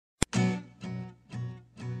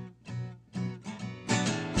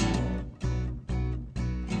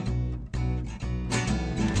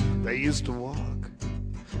They used to walk,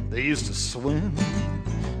 they used to swim,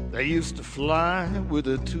 they used to fly with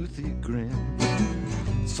a toothy grin.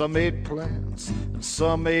 Some ate plants and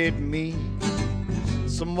some ate meat.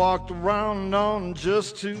 Some walked around on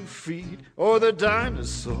just 2 feet. Or the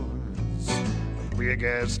dinosaurs, big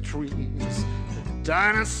as trees. The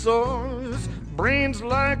dinosaurs, brains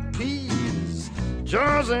like peas,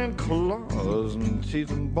 jaws and claws and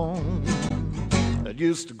teeth and bone, that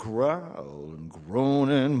used to growl and groan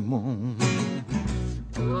and moan.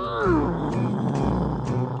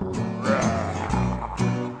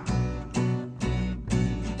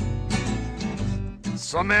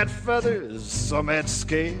 Some had feathers, some had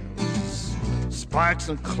scales, spikes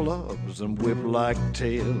and clubs and whip-like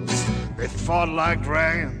tails. They fought like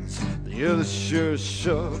dragons, the earth sure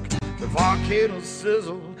shook. The volcano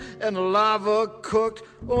sizzled and the lava cooked.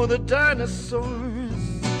 Oh, the dinosaurs,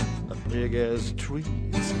 big as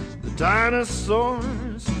trees. The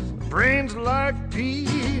dinosaurs, brains like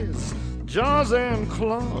peas, jaws and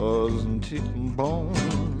claws and teeth and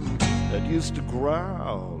bone, that used to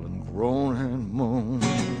growl and groan and moan.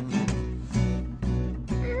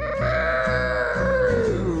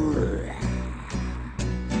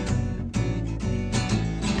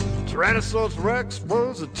 Tyrannosaurus Rex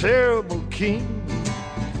was a terrible king.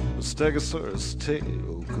 The Stegosaurus'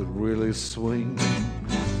 tail could really swing.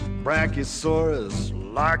 Brachiosaurus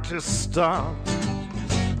liked to stomp.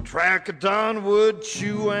 Trachodon would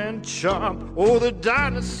chew and chop. Oh, the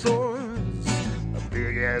dinosaurs,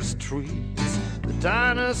 big as trees. The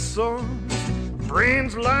dinosaurs,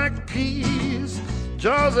 brains like peas,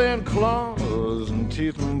 jaws and claws and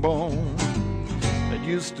teeth and bone, that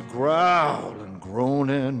used to growl and groan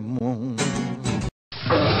and moan.